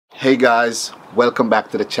Hey guys, welcome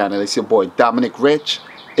back to the channel. It's your boy Dominic Rich.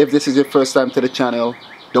 If this is your first time to the channel,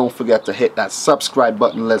 don't forget to hit that subscribe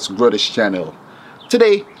button. Let's grow this channel.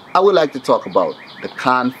 Today I would like to talk about the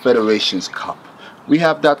Confederations Cup. We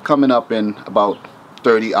have that coming up in about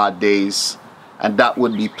 30 odd days, and that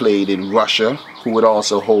would be played in Russia, who would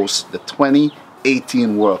also host the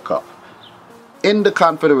 2018 World Cup. In the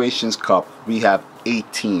Confederations Cup we have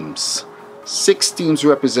 8 teams. 6 teams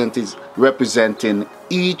representing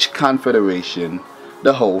each confederation,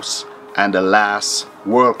 the host, and the last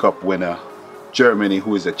World Cup winner, Germany,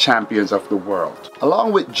 who is the champions of the world.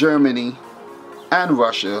 Along with Germany and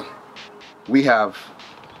Russia, we have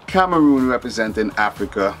Cameroon representing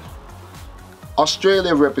Africa,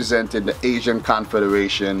 Australia representing the Asian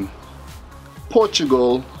Confederation,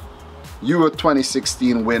 Portugal, Euro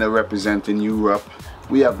 2016 winner representing Europe.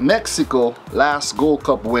 We have Mexico, last Gold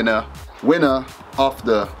Cup winner of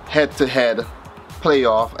the head-to-head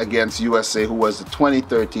playoff against USA, who was the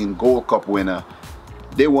 2013 Gold Cup winner.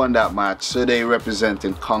 They won that match, so they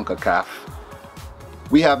representing CONCACAF.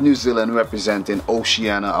 We have New Zealand representing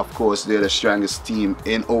Oceania. Of course, they're the strongest team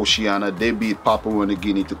in Oceania. They beat Papua New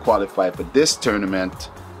Guinea to qualify for this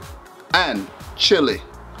tournament. And Chile,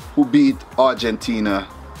 who beat Argentina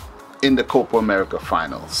in the Copa America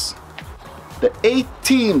finals. The 8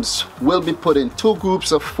 teams will be put in 2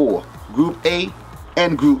 groups of 4, Group A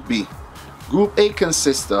and Group B. Group A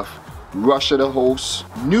consists of Russia, the host,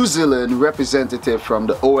 New Zealand, representative from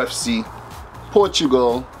the OFC,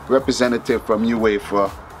 Portugal, representative from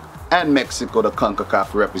UEFA, and Mexico, the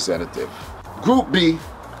CONCACAF representative. Group B,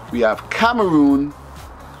 we have Cameroon,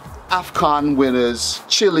 AFCON winners,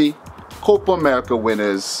 Chile, Copa America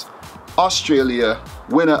winners, Australia,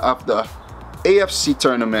 winner of the AFC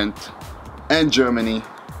tournament, and Germany,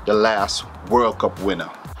 the last World Cup winner.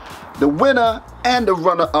 The winner and the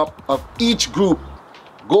runner-up of each group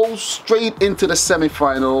goes straight into the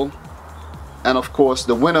semi-final, and of course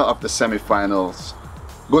the winner of the semi-finals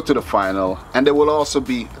go to the final, and there will also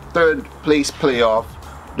be a third place playoff.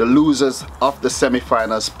 The losers of the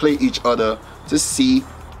semi-finals play each other to see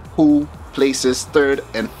who places 3rd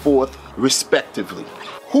and 4th respectively.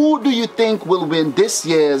 Who do you think will win this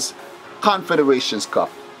year's Confederations Cup?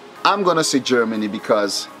 I'm gonna say Germany,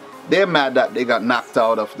 because they're mad that they got knocked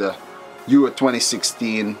out of the Euro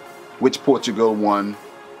 2016, which Portugal won.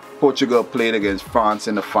 Portugal played against France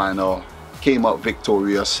in the final, came out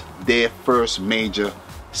victorious, their first major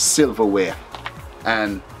silverware.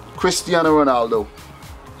 And Cristiano Ronaldo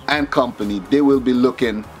and company, they will be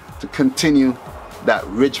looking to continue that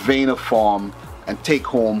rich vein of form and take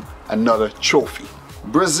home another trophy.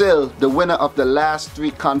 Brazil, the winner of the last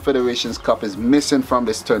 3 Confederations Cup, is missing from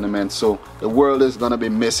this tournament, so the world is going to be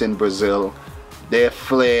missing Brazil. Their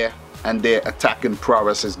flair and their attacking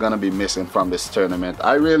prowess is going to be missing from this tournament.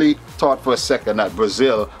 I really thought for a second that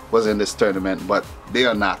Brazil was in this tournament, but they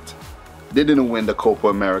are not. They didn't win the Copa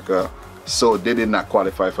America, so they did not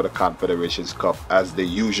qualify for the Confederations Cup as they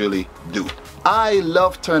usually do. I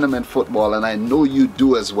love tournament football, and I know you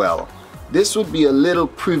do as well. This would be a little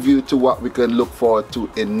preview to what we can look forward to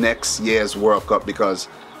in next year's World Cup, because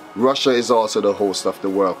Russia is also the host of the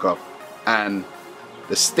World Cup, and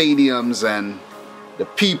the stadiums and the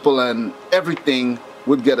people and everything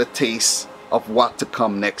would get a taste of what to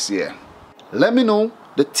come next year. Let me know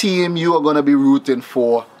the team you are going to be rooting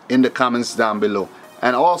for in the comments down below,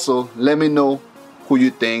 and also let me know who you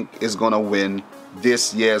think is going to win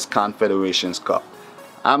this year's Confederations Cup.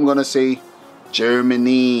 I'm going to say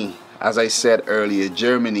Germany. As I said earlier,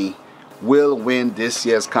 Germany will win this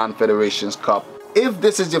year's Confederations Cup. If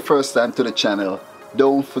this is your first time to the channel,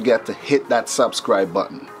 don't forget to hit that subscribe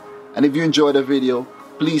button. And if you enjoyed the video,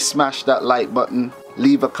 please smash that like button.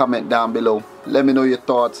 Leave a comment down below. Let me know your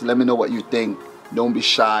thoughts. Let me know what you think. Don't be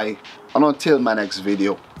shy. And until my next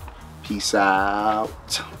video, peace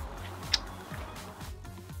out.